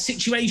leave that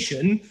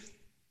situation,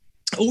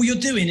 all you're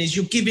doing is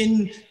you're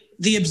giving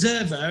the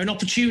observer an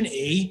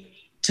opportunity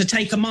to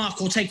take a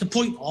mark or take a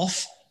point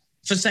off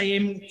for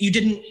saying you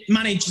didn't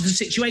manage the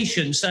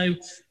situation. So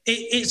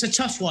it's a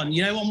tough one.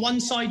 On one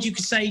side, you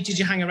could say, did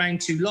you hang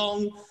around too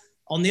long?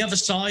 On the other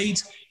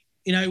side,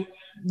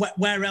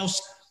 where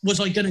else was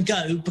I going to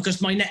go?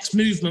 Because my next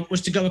movement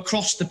was to go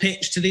across the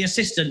pitch to the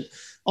assistant.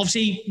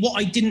 Obviously, what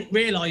I didn't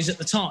realise at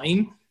the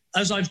time,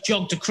 as I've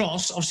jogged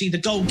across, obviously the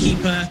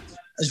goalkeeper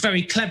has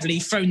very cleverly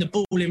thrown the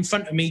ball in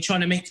front of me,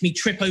 trying to make me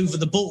trip over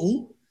the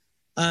ball.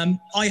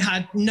 I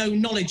had no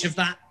knowledge of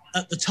that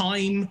at the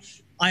time.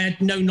 I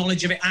had no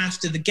knowledge of it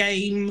after the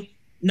game.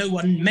 No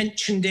one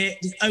mentioned it.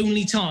 The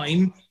only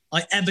time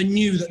I ever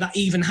knew that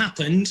even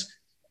happened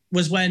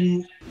was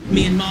when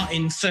me and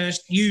Martin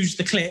first used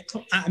the clip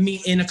at a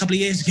meeting a couple of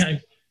years ago.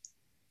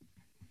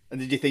 And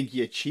did you think,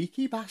 you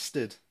cheeky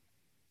bastard?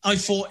 I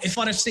thought, if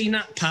I'd have seen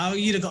that, pal,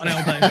 you'd have got an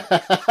elbow.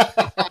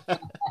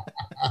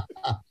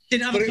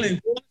 Didn't have a clue.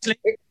 Honestly,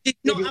 did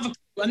not have a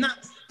clue. And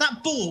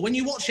that ball, when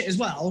you watch it as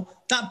well,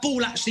 that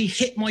ball actually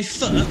hit my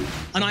foot,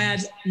 and I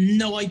had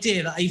no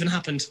idea that even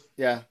happened.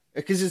 Yeah,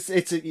 because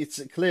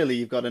it's clearly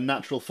you've got a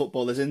natural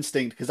footballer's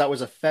instinct, because that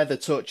was a feather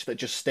touch that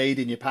just stayed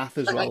in your path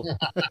as well.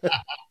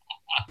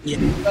 Yeah.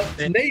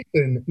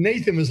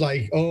 Nathan was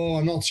like,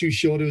 I'm not too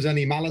sure there was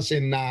any malice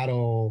in that,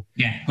 or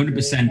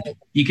 100%.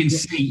 You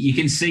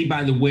can see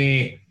by the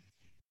way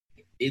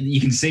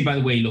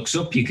he looks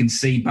up. You can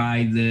see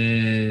by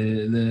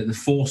the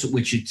force at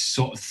which it's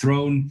sort of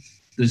thrown.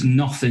 There's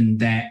nothing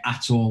there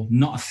at all.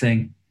 Not a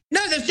thing.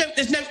 No,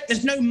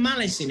 there's no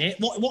malice in it.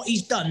 What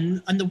he's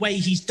done and the way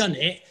he's done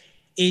it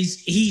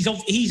is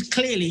he's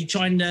clearly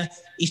trying to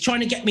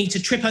get me to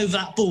trip over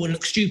that ball and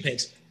look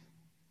stupid.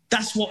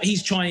 That's what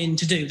he's trying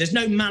to do. There's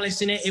no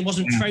malice in it. It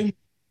wasn't thrown with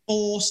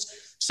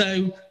force.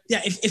 So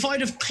yeah, if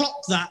I'd have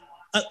clocked that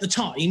at the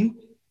time,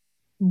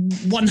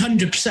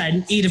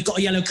 100%, he'd have got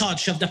a yellow card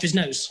shoved up his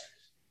nose.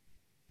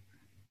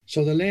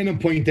 So the learning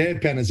point there,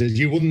 Penners, is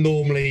you wouldn't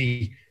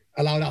normally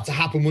allow that to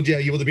happen, would you?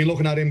 You would have been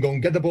looking at him going,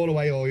 get the ball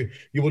away, or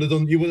you would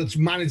have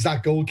managed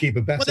that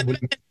goalkeeper better. Well,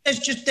 there's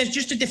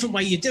just a different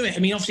way you do it. I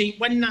mean, obviously,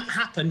 when that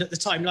happened at the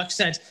time, like I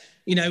said,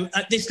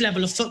 at this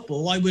level of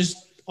football, I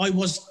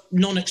was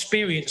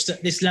non-experienced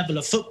at this level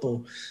of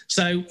football.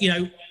 So,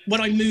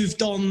 when I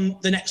moved on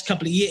the next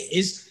couple of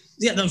years,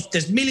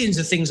 there's millions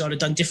of things I'd have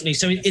done differently.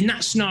 So in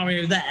that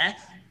scenario there,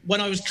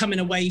 when I was coming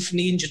away from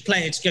the injured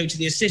player to go to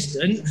the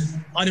assistant,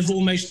 I'd have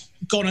almost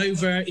gone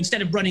over,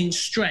 instead of running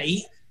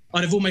straight,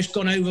 I'd have almost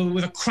gone over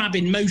with a crab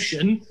in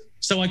motion.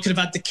 So I could have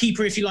had the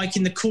keeper, if you like,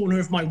 in the corner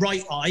of my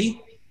right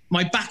eye,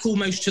 my back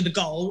almost to the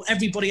goal.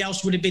 Everybody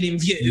else would have been in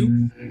view.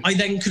 Mm-hmm. I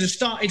then could have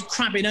started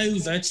crabbing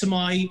over so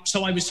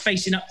I was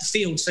facing up the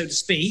field, so to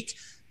speak.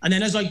 And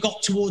then as I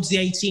got towards the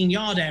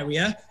 18-yard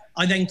area,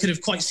 I then could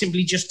have quite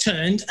simply just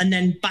turned and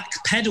then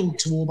back-pedaled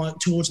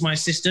towards my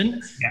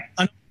assistant. Yeah.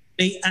 And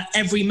at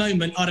every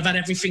moment, I'd have had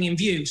everything in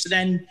view. So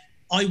then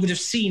I would have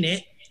seen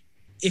it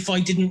if I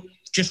didn't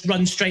just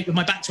run straight with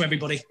my back to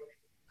everybody.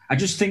 I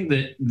just think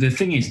that the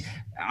thing is,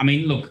 I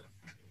mean, look,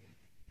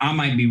 I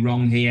might be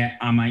wrong here.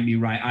 I might be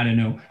right. I don't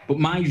know. But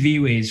my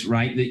view is,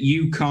 right, that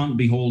you can't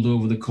be hauled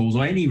over the coals,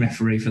 or any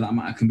referee for that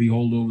matter can be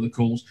hauled over the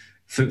coals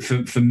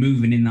for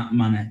moving in that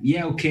manner.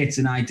 Yeah, okay, it's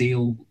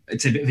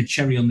a bit of a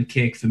cherry on the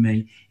cake for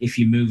me if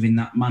you move in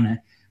that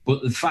manner.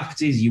 But the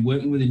fact is, you're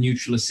working with a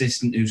neutral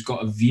assistant who's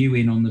got a view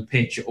in on the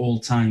pitch at all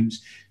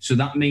times. So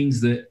that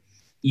means that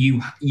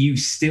you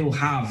still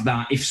have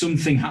that. If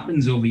something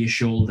happens over your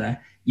shoulder,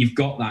 you've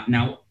got that.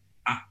 Now,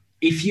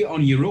 if you're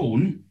on your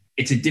own,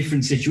 it's a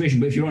different situation.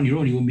 But if you're on your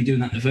own, you wouldn't be doing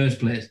that in the first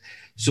place.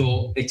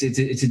 So it's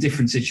a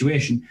different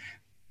situation.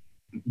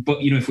 But,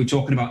 if we're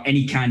talking about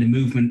any kind of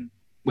movement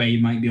where you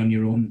might be on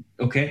your own,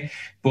 okay?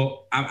 But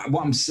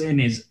what I'm saying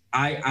is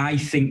I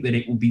think that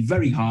it would be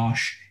very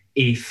harsh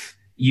if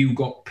you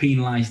got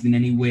penalised in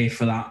any way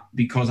for that,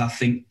 because I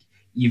think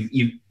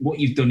what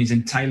you've done is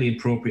entirely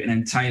appropriate and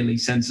entirely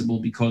sensible,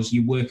 because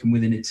you're working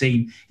within a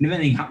team. And if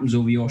anything happens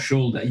over your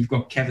shoulder, you've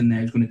got Kevin there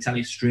who's going to tell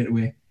you straight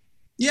away.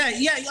 Yeah,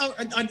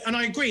 and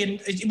I agree.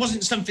 And it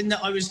wasn't something that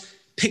I was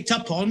picked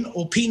up on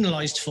or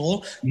penalised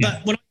for. Yeah.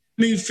 But when I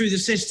moved through the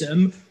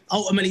system,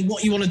 ultimately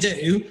what you want to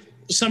do,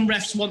 some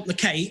refs want the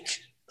cake,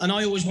 and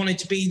I always wanted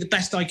to be the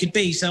best I could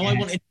be. So I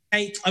wanted the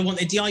cake, I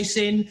wanted the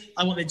icing,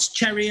 I wanted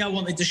cherry, I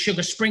wanted the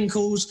sugar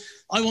sprinkles,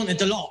 I wanted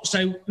the lot.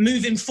 So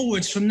moving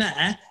forwards from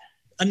there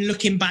and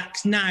looking back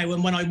now,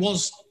 and when I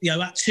was,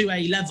 at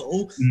 2A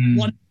level,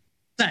 1%,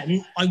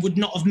 I would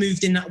not have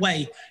moved in that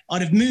way.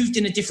 I'd have moved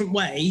in a different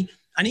way.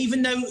 And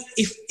even though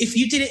if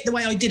you did it the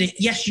way I did it,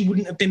 yes, you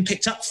wouldn't have been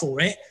picked up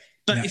for it.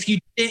 But if you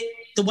did it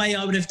the way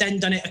I would have then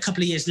done it a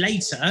couple of years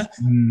later,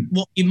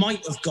 what you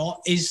might have got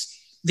is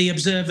the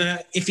observer,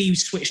 if he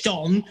switched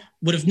on,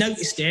 would have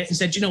noticed it and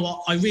said, you know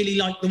what, I really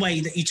like the way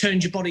that you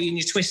turned your body and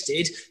you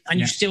twisted and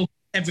you still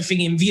have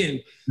everything in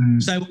view.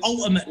 So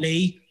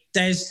ultimately,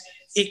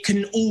 it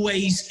can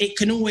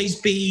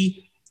always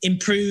be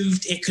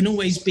improved. It can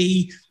always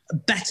be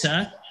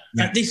better.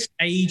 Yeah. At this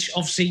stage,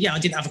 obviously, I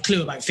didn't have a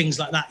clue about things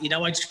like that.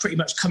 I just pretty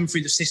much come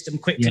through the system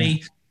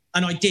quickly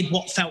and I did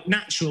what felt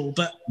natural.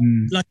 But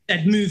like I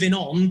said, moving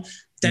on,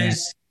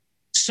 there's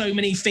so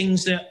many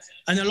things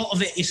and a lot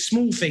of it is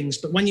small things,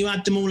 but when you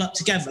add them all up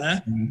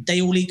together,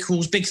 they all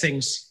equals big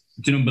things.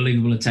 It's an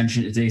unbelievable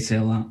attention to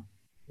detail, that.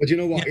 But you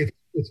know what?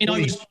 Yeah. I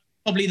was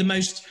probably the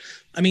most,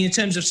 in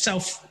terms of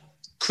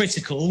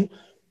self-critical,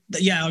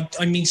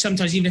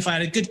 sometimes even if I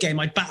had a good game,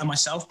 I'd batter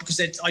myself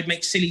because I'd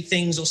make silly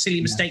things or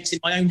silly mistakes in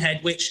my own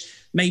head, which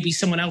maybe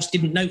someone else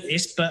didn't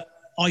notice, but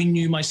I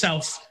knew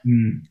myself.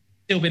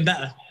 Still been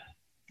better.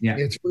 Yeah,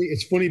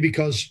 it's funny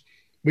because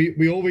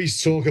we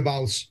always talk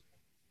about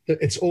that.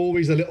 It's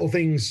always the little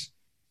things.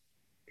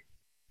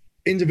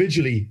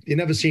 Individually, you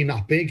never seem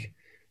that big.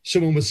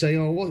 Someone would say,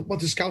 "Oh, what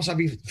does Scouse have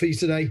for you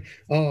today?"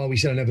 "Oh, we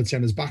said I never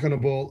turned his back on the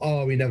ball.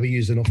 Oh, we never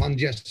used enough hand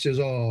gestures."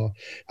 Oh,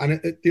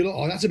 and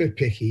that's a bit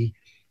picky.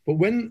 But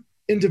when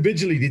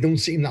individually they don't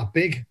seem that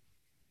big,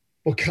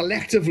 but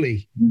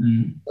collectively,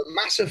 they're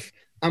massive.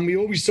 And we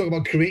always talk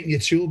about creating your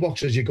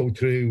toolbox as you go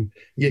through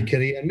your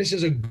career. And this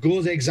is a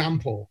good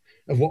example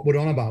of what we're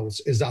on about,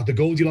 is that the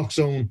Goldilocks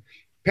zone,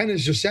 Penn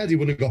has just said he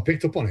wouldn't have got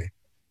picked up on it.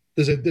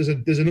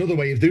 There's another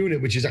way of doing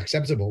it, which is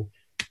acceptable.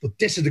 But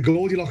this is the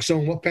Goldilocks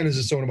zone. What Penn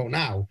is talking about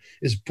now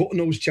is putting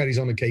those cherries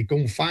on the cake,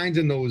 going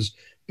finding those,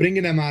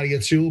 bringing them out of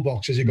your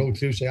toolbox as you go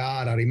through. Say,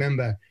 I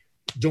remember,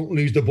 don't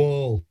lose the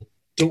ball.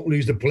 Don't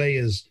lose the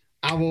players.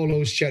 Have all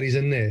those cherries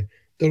in there.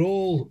 They're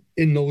all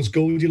in those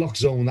Goldilocks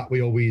zone that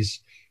we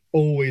always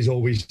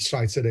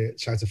try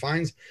to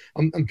find.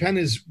 And Penn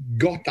has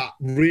got that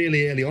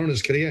really early on in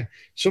his career.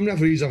 Some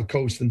referees I've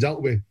coached and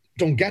dealt with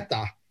don't get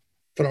that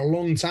for a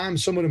long time.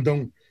 Some of them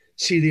don't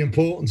see the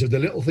importance of the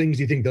little things.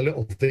 They think the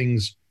little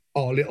things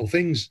are little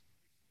things.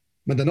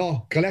 But they're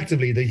not.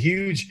 Collectively, they're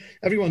huge.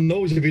 Everyone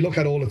knows, if you look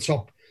at all the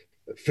top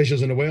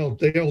officials in the world,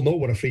 they all know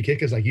what a free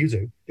kick is, like you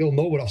do. They all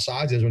know what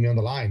offsides is when you're on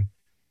the line.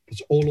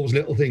 It's all those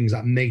little things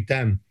that make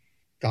them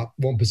that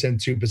 1%,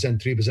 2%,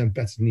 3%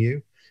 better than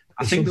you.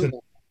 I think I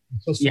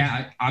was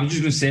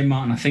just going to say,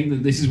 Martin, I think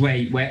that this is where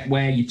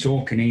you're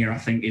talking here, I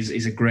think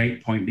is a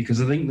great point,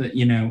 because I think that,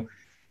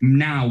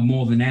 now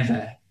more than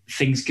ever,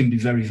 things can be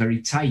very,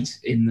 very tight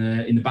in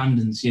the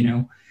bandings,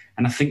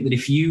 and I think that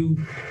if you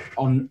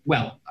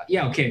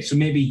so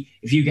maybe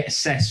if you get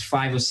assessed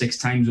 5 or 6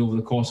 times over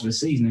the course of a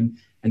season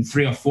and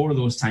 3 or 4 of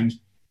those times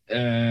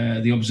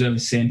the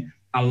observer's saying,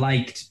 I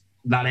liked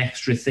that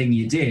extra thing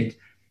you did.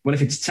 Well,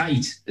 if it's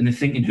tight and they're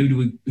thinking, who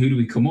do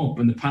we come up,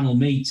 and the panel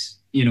meets,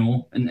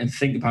 and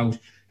think about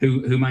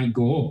who might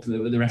go up,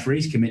 the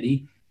referees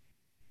committee,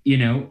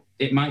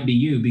 it might be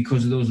you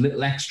because of those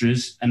little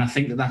extras. And I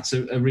think that that's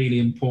a really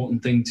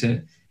important thing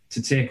to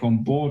take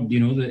on board,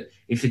 that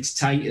if it's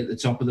tight at the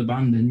top of the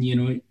band, and,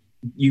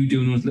 you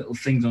doing those little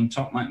things on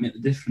top might make the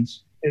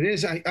difference. It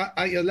is at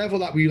a level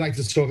that we like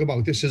to talk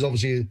about. This is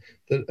obviously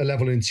a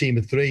level in team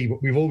of 3,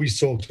 but we've always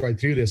talked right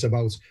through this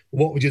about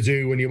what would you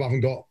do when you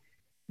haven't got,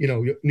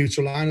 your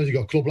neutral liners, you've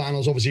got club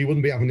liners. Obviously, you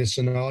wouldn't be having this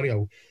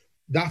scenario.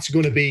 That's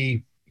going to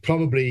be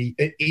probably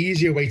an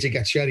easier way to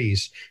get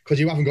cherries, because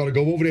you haven't got to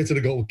go over there to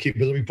the goalkeeper.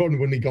 We probably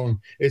wouldn't have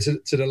gone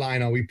to the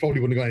line, or we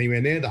probably wouldn't have gone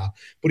anywhere near that.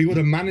 But he would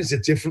have managed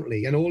it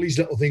differently. And all these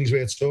little things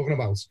we're talking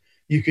about,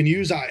 you can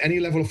use that at any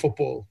level of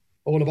football.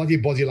 All about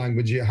your body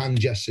language, your hand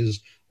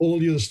gestures, all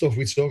the other stuff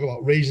we talk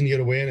about, raising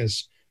your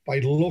awareness by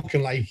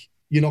looking like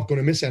you're not going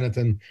to miss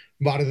anything,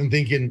 rather than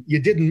thinking you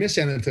didn't miss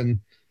anything,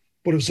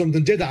 but if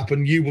something did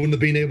happen, you wouldn't have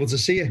been able to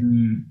see it.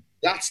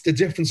 That's the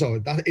difference of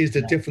it. That is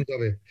the difference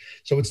of it.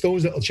 So it's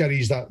those little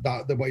cherries that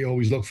what you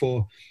always look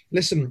for.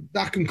 Listen,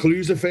 that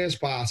concludes the first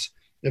part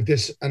of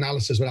this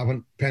analysis with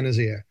having Penners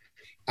here.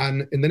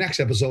 And in the next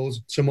episode,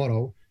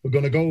 tomorrow, we're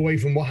going to go away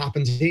from what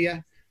happens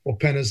here, what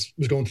Penners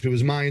was going through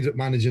his mind at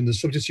managing the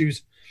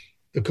substitutes,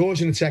 the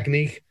coaching and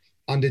technique,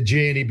 and the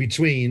journey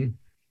between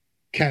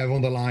Kev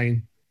on the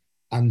line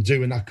and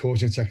doing that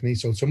coaching technique.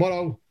 So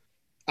tomorrow,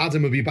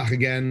 Adam will be back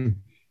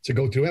again to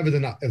go through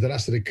everything of the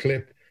rest of the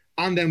clip,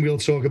 and then we'll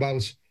talk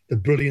about the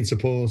brilliant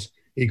support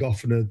he got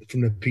from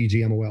the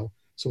PGMOL.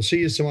 So see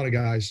you tomorrow,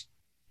 guys.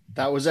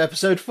 That was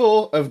episode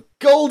 4 of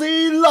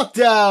Goldie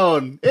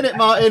Lockdown. In it,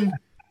 Martin.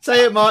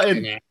 Say it,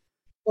 Martin.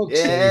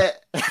 Yeah.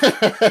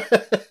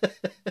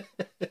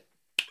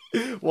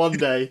 One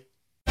day.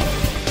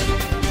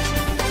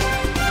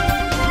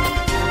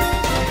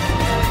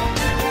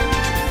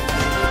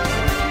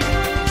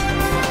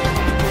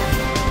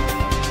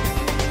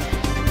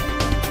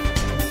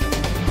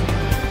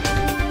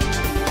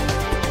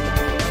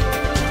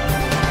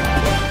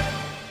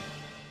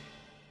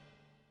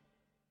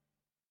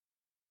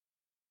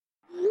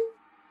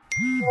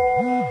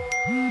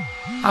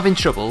 Having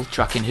trouble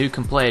tracking who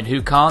can play and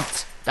who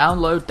can't?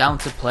 Download Down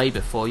to Play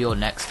before your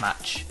next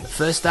match. The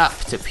first app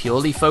to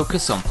purely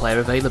focus on player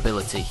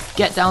availability.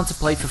 Get Down to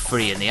Play for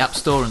free in the App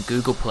Store and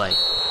Google Play.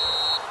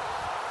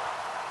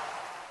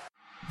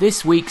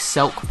 This week's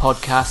Selk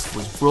podcast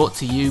was brought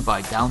to you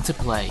by Down to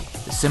Play,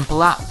 the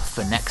simple app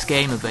for next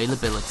game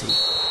availability.